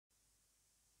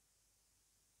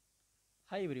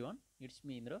Hi everyone, it's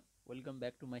me Indra. Welcome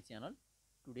back to my channel.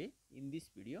 Today in this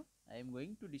video I am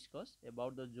going to discuss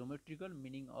about the geometrical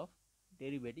meaning of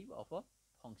derivative of a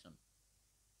function.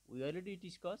 We already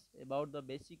discussed about the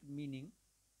basic meaning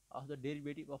of the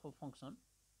derivative of a function.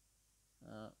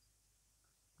 Uh,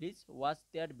 Please watch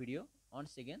that video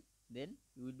once again, then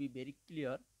you will be very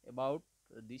clear about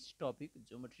this topic,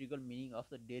 geometrical meaning of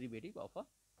the derivative of a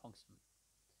function.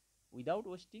 Without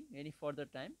wasting any further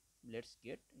time, let's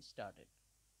get started.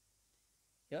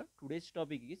 Here today's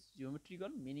topic is geometrical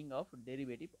meaning of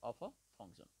derivative of a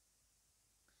function.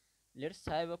 Let's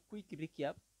have a quick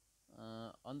recap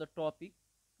on the topic,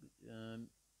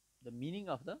 the meaning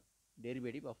of the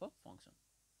derivative of a function.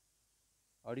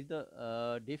 What is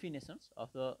the definitions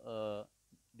of the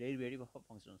derivative of a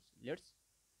function? Let's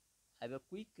have a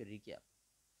quick recap.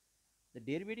 The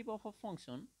derivative of a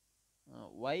function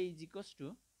y is equals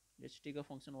to, let's take a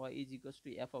function y is equals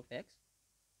to f of x,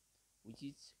 which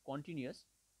is continuous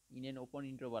in an open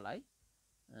interval I,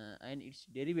 and its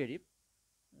derivative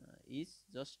is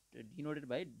just denoted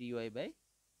by dy by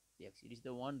dx. It is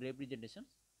the one representation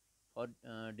for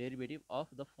derivative of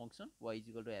the function y is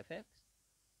equal to fx,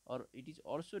 or it is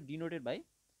also denoted by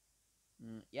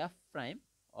f prime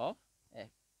of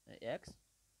x,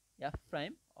 f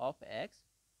prime of x,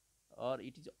 or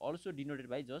it is also denoted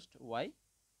by just y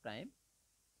prime.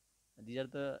 These are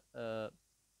the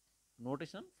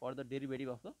notation for the derivative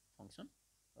of the function,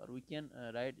 or we can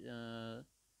write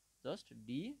just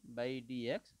d by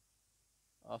dx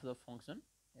of the function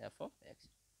f of x.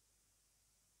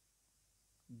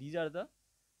 These are the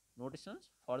notations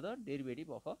for the derivative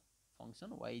of a function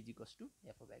y is equals to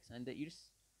f of x, and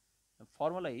its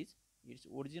formula is, its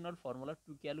original formula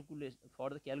to calculate for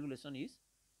the calculation is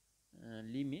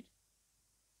limit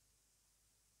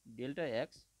delta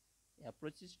x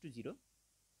approaches to 0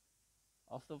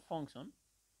 of the function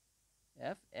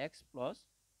f x plus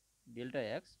delta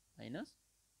x minus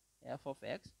f of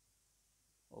x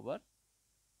over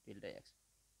delta x.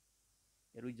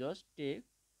 Here we just take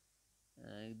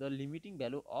the limiting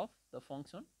value of the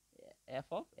function f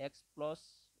of x plus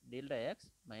delta x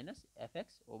minus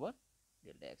fx over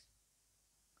delta x.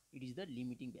 It is the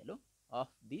limiting value of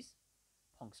this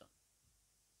function,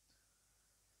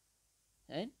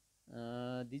 and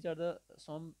these are the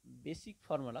some basic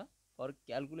formula for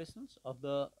calculations of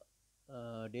the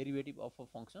derivative of a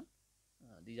function.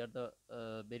 These are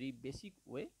the very basic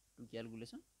way to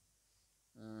calculation.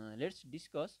 Let's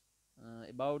discuss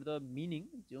about the meaning,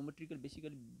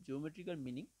 basically geometrical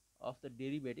meaning of the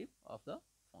derivative of the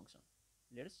function.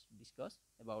 Let's discuss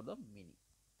about the meaning.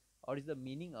 What is the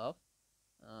meaning of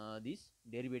this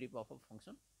derivative of a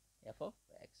function f of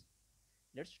x?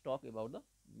 Let's talk about the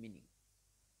meaning.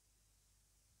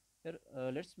 Here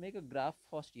let's make a graph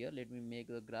first. Here let me make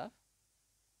the graph.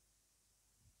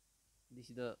 This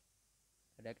is the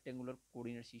rectangular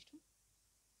coordinate system,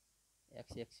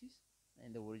 x-axis,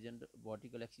 and the horizontal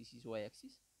vertical axis is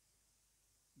y-axis.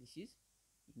 This is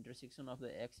intersection of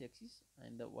the x-axis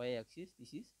and the y-axis.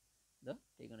 This is the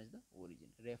taken as the origin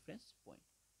reference point.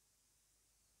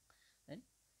 And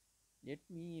let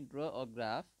me draw a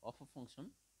graph of a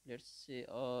function. Let's say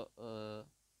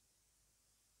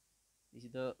this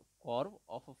is the curve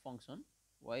of a function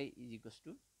y is equals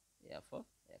to f of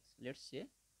x. Let's say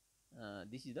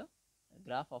this is the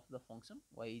graph of the function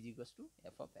y is equals to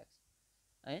f of x,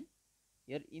 and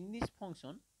here in this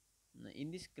function,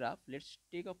 in this graph, let's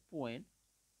take a point.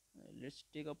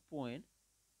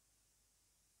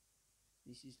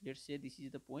 This is, let's say this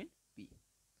is the point P,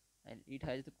 and it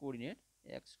has the coordinate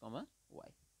x comma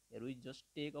y. Here we just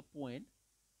take a point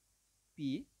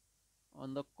P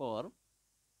on the curve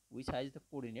which has the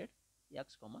coordinate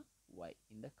x comma y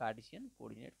in the Cartesian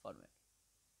coordinate format,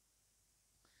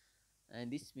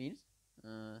 and this means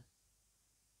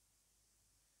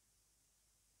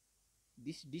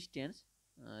this distance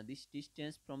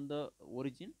from the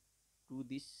origin to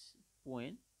this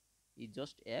point is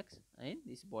just x, and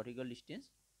this vertical distance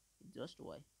is just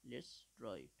y. Let's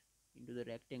draw it into the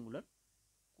rectangular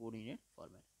coordinate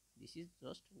format. This is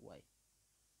just y.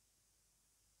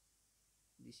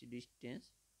 This distance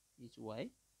is y,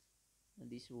 and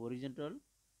this horizontal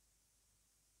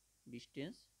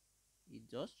distance is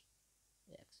just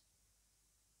x.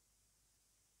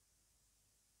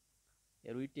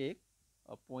 Here we take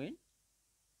a point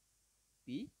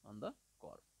P on the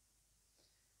curve,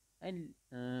 and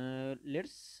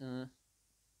let's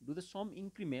do the sum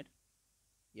increment.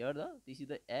 Here this is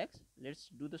the x. Let's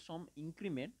do the sum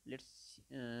increment. Let's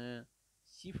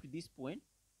shift this point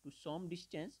to some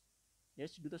distance.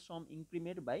 Let's do the sum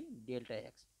increment by delta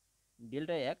x.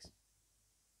 Delta x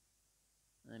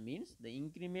means the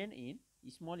increment in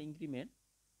small increment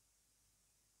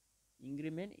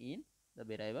in the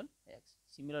variable x.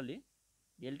 Similarly,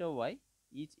 delta y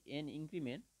is an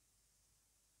increment,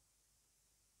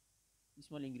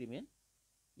 small increment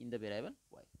in the variable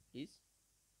y. Please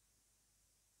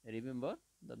remember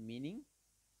the meaning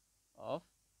of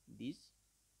these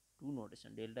two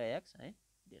notation, delta x and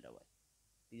delta y.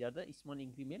 These are the small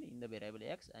increment in the variable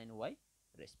x and y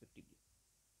respectively.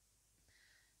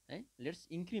 And let's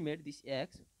increment this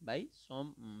x by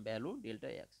some value delta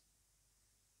x.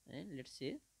 And let's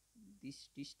say this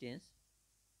distance,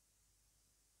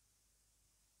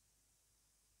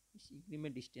 this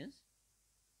increment distance,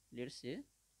 let's say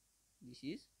this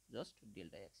is just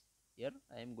delta x. Here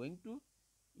I am going to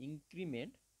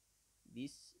increment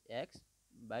this x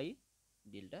by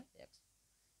delta x.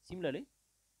 Similarly,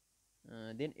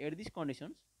 then at these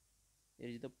conditions, there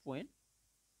is the point,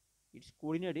 its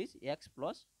coordinate is x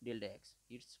plus delta x.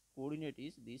 Its coordinate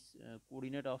is this,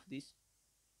 coordinate of this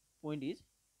point is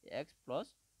x plus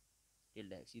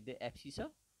delta x is the abscissa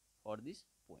for this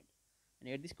point. And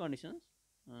at these conditions,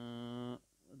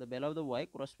 the value of the y,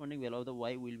 corresponding value of the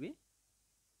y will be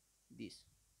this.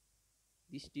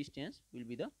 This distance will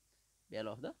be the value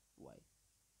of the y,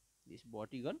 this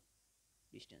vertical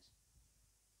distance.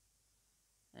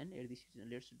 And at this,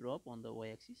 let's drop on the y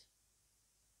axis.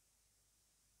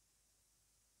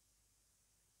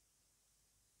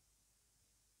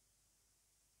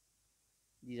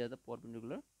 These are the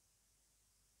perpendicular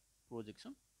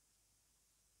projection,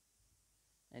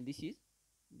 and this is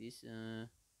this and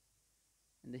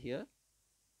here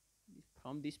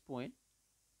from this point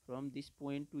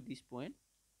to this point,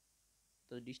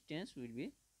 the distance will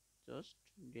be just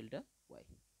delta y.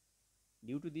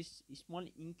 Due to this small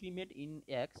increment in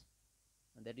x,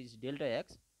 that is delta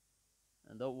x,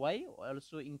 and the y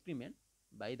also increment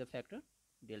by the factor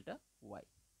delta y.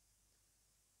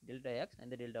 Delta x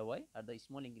and the delta y are the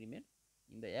small increment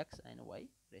in the x and y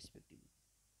respectively.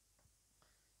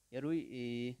 Here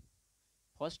we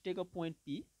first take a point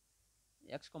P,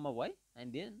 x comma y,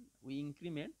 and then we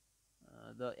increment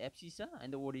the abscissa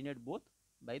and the ordinate both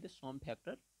by the sum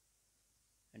factor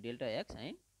delta x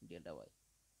and delta y.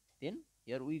 Then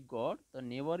here we got the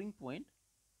neighboring point.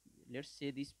 Let's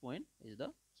say this point is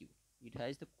the Q. It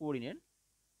has the coordinate.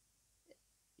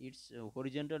 Its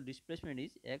horizontal displacement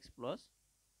is x plus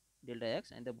delta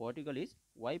x, and the vertical is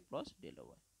y plus delta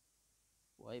y.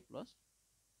 Y plus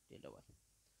delta y.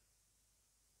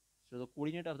 So the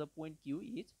coordinate of the point Q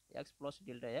is x plus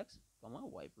delta x, comma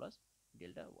y plus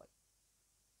delta y.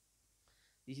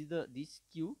 This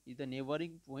Q is the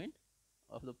neighboring point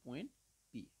of the point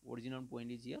P. Original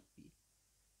point is here P.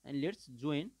 And let's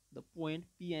join the point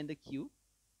P and the Q.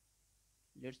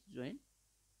 Let's join.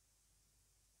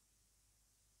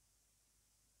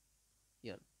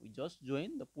 Here we just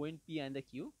join the point P and the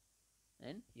Q,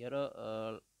 and here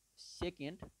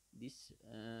second, this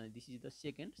is the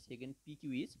second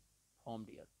PQ is formed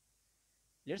here.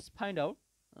 Let's find out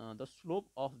the slope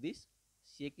of this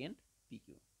second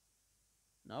PQ.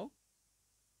 Now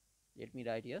let me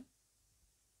write here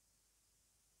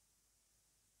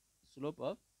slope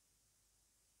of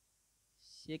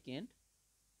second,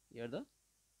 here the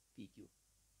PQ.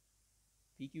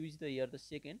 PQ is the here the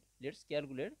second. Let's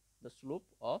calculate the slope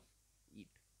of it,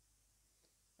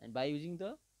 and by using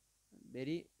the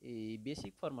very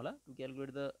basic formula to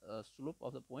calculate the slope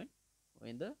of the point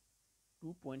when the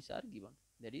 2 points are given,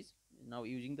 that is now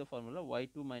using the formula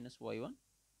y2 minus y1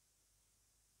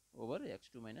 over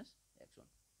x2 minus x1.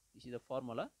 This is the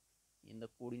formula in the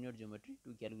coordinate geometry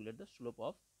to calculate the slope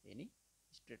of any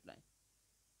straight line.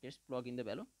 Let's plug in the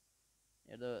value.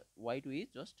 Here the y2 is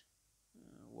just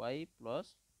y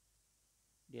plus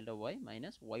delta y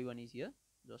minus y1 is here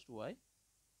just y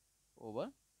over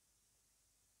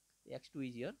x2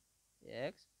 is here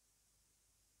x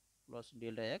plus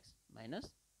delta x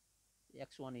minus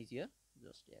x1 is here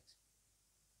just x.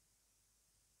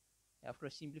 After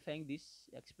simplifying these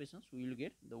expressions, we will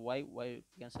get the y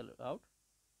cancel out,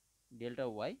 delta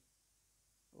y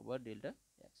over delta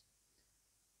x.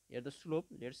 Here the slope,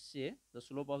 let's say the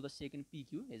slope of the second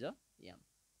PQ is a m.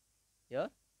 Here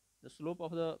the slope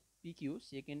of the PQ,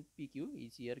 second PQ,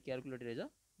 is here calculated as a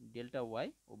delta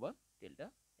y over delta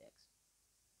x.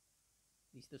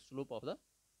 This is the slope of the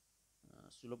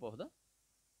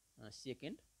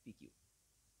second PQ.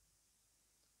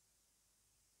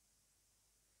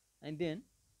 And then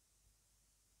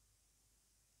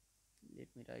let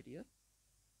me write here.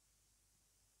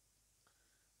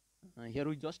 Here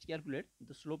we just calculate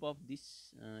the slope of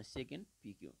this second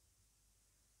PQ,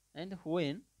 and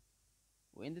when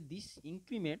this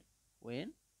increment,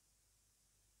 when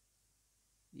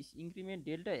this increment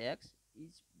delta x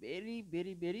is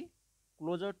very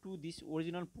closer to this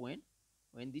original point.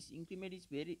 When this increment is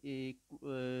very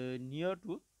near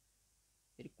to,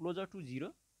 very closer to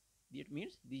 0, that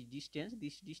means this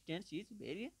distance is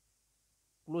very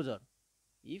closer.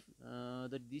 If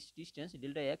this distance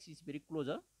delta x is very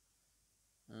closer,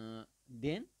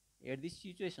 then at this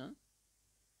situation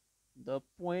the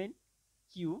point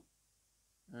q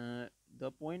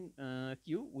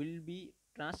q will be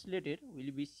translated,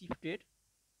 will be shifted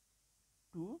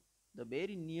to the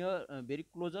very near very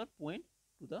closer point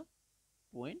to the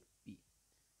point p.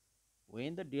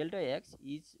 When the delta x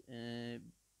is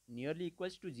nearly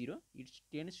equals to 0, it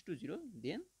tends to 0,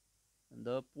 then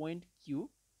the point q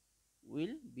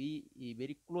will be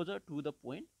very closer to the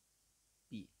point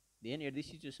p. Then at this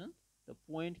situation the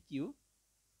point q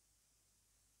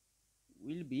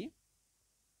will be,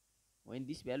 when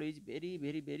this value is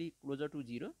very closer to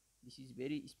 0, this is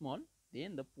very small,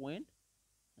 then the point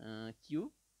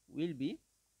q will be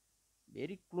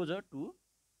very closer to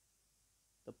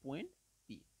the point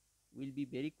p, will be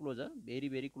very closer,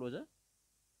 very closer,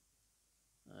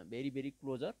 very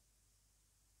closer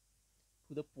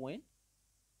to the point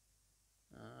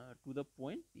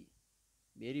p,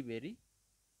 very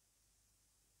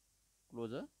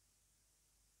closer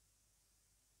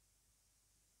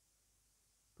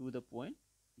to the point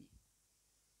p.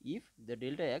 If the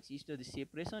delta x is the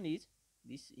separation is,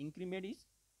 this increment is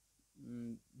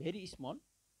very small,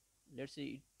 let's say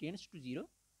it tends to 0,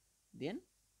 then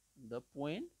the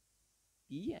point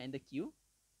p and the q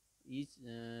is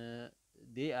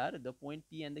the point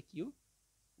p and the q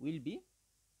will be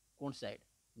coincide,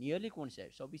 nearly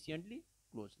coincide, sufficiently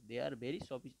close. They are very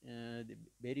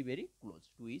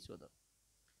close to each other.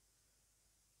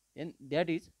 And that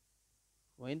is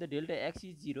when the delta x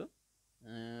is 0,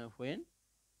 when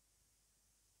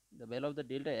the value of the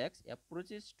delta x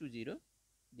approaches to 0,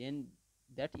 then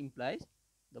that implies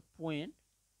the point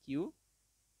q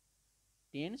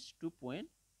tends to point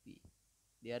p.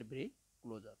 They are very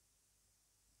closer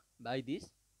by this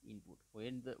input.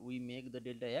 When we make the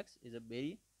delta x is a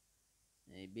very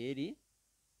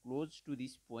close to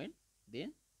this point,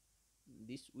 then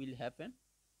this will happen,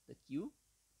 the q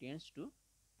tends to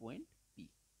point p.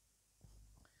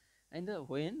 And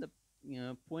when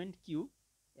the point q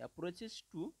approaches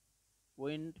to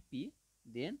point p,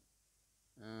 then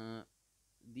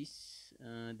this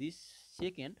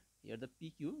second here, the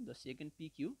pq, the second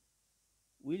pq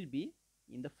will be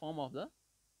in the form of the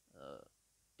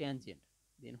tangent.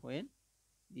 Then when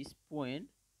this point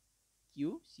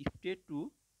q shifted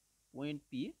to point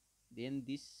p, then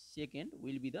this second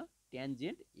will be the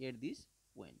tangent at this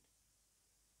point.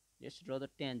 Let's draw the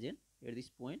tangent at this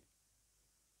point.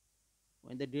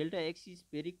 When the delta x is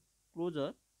very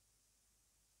closer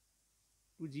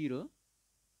to 0,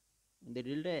 when the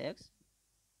delta x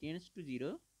tends to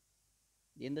 0,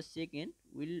 then the second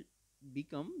will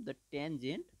become the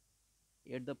tangent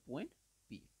at the point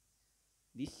p.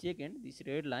 This second, this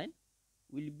red line,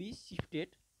 will be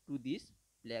shifted to this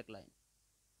black line.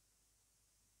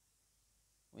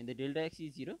 When the delta x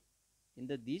is 0,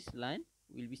 then this line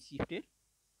will be shifted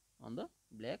on the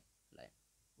black line,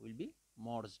 will be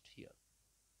merged here.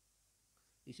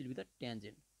 This will be the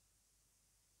tangent.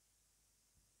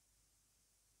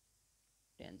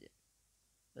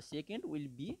 The second will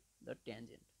be the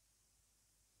tangent.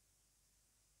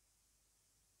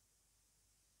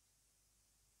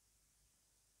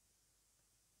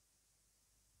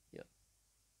 Here,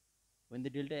 when the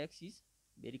delta x is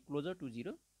very closer to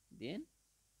 0, then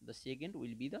the second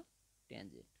will be the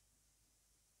tangent.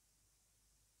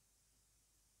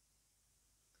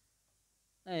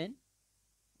 And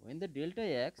when the delta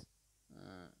x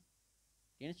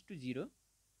tends to 0,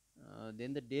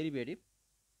 then the derivative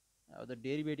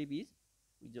is,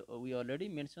 we already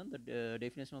mentioned the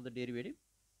definition of the derivative.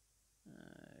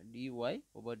 Dy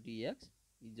over dx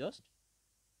is just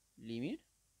limit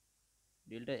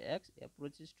delta x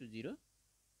approaches to 0,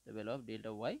 the value of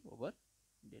delta y over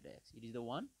delta x. It is the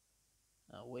one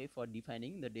way for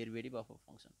defining the derivative of a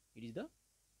function. It is the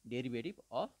derivative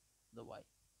of the y.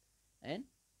 And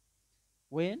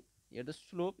when here the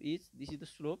slope is, this is the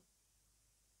slope,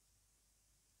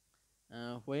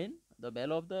 when the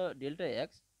value of the delta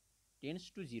x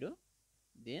tends to 0,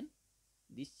 then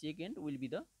this second will be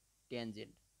the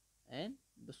tangent, and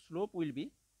the slope will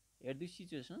be, at these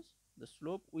situations, the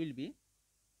slope will be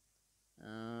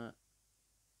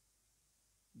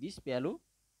this value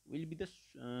will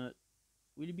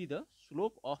be the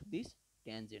slope of this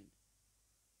tangent.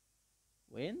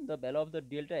 When the value of the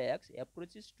delta x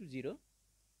approaches to 0,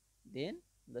 then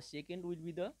the second will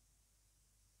be the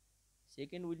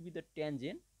second will be the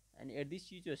tangent, and at this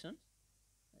situation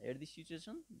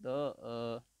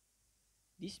the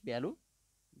this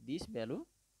value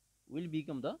will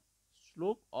become the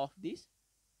slope of this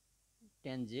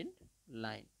tangent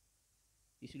line.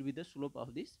 This will be the slope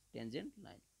of this tangent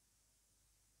line.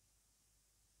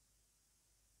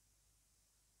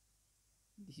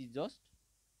 This is just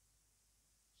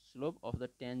slope of the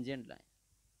tangent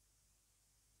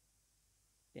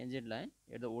line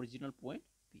at the original point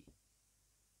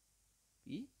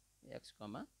p x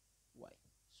comma y.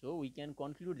 So we can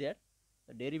conclude that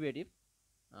the derivative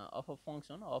of a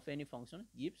function, of any function,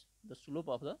 gives the slope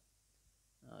of the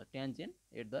tangent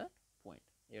at that point.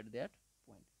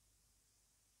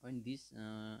 When this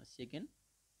second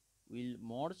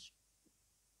will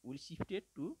shifted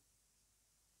to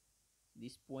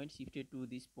this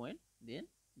point, then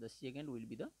the second will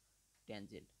be the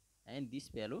tangent, and this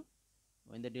value,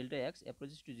 when the delta x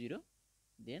approaches to 0,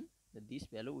 then this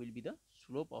value will be the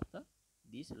slope of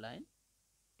this line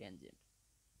tangent.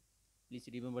 Please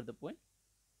remember the point.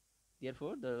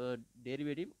 Therefore, the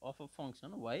derivative of a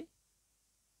function y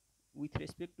with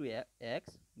respect to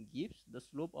x gives the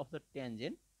slope of the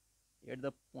tangent at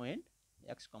the point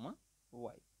x comma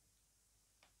y.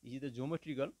 This is the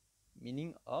geometrical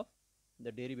meaning of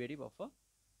the derivative of a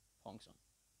function.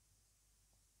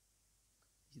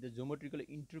 This is the geometrical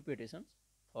interpretations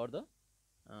for the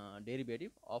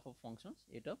derivative of a function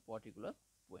at a particular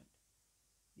point.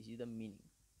 This is the meaning.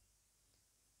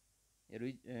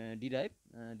 We derive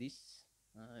this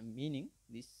meaning,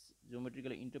 this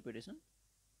geometrical interpretation,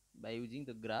 by using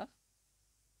the graph.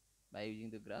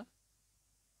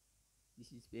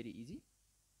 This is very easy.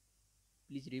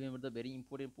 Please remember the very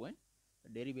important point.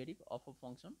 The derivative of a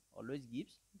function always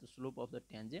gives the slope of the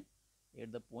tangent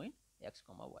at the point x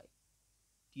comma y.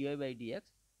 Dy by dx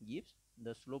gives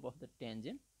the slope of the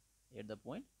tangent at the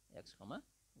point x comma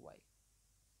y.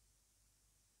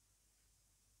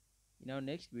 In our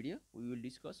next video, we will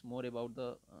discuss more about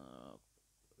the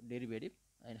derivative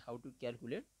and how to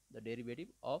calculate the derivative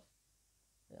of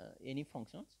any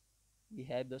functions. We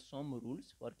have some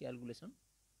rules for calculation.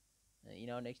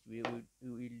 In our next video, we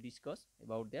will discuss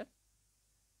about that.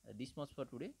 This much for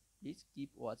today. Please keep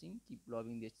watching, keep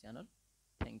loving this channel.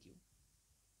 Thank you.